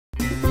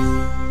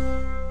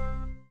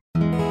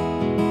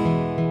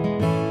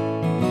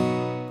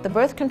The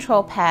birth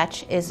control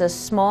patch is a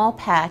small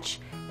patch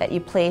that you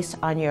place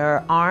on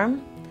your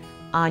arm,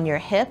 on your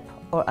hip,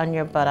 or on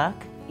your buttock.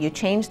 You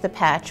change the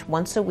patch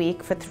once a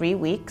week for 3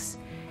 weeks,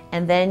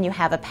 and then you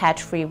have a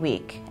patch-free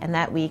week, and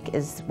that week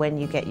is when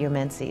you get your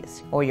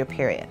menses or your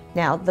period.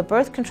 Now, the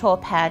birth control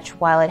patch,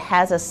 while it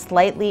has a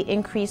slightly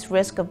increased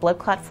risk of blood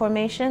clot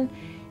formation,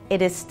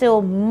 it is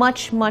still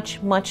much,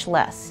 much, much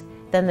less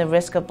than the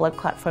risk of blood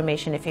clot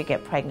formation if you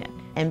get pregnant.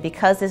 And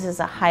because this is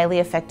a highly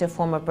effective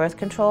form of birth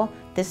control,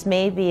 this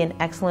may be an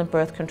excellent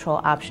birth control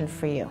option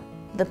for you.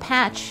 The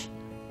patch,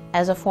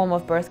 as a form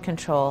of birth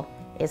control,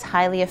 is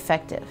highly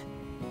effective.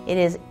 It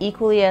is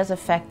equally as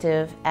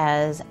effective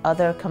as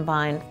other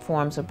combined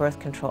forms of birth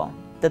control.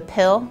 The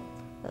pill,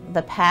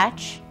 the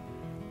patch,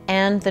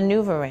 and the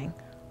NuvaRing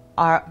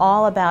are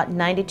all about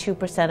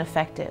 92%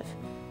 effective,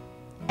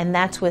 and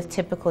that's with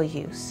typical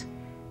use.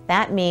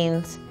 That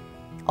means,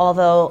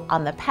 although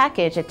on the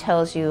package it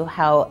tells you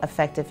how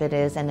effective it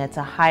is and it's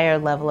a higher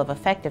level of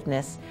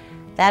effectiveness,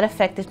 that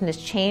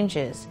effectiveness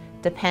changes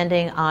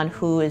depending on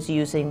who is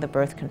using the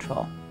birth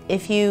control.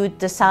 If you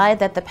decide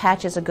that the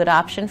patch is a good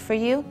option for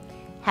you,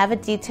 have a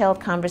detailed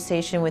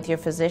conversation with your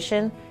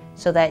physician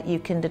so that you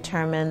can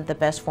determine the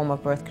best form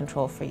of birth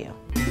control for you.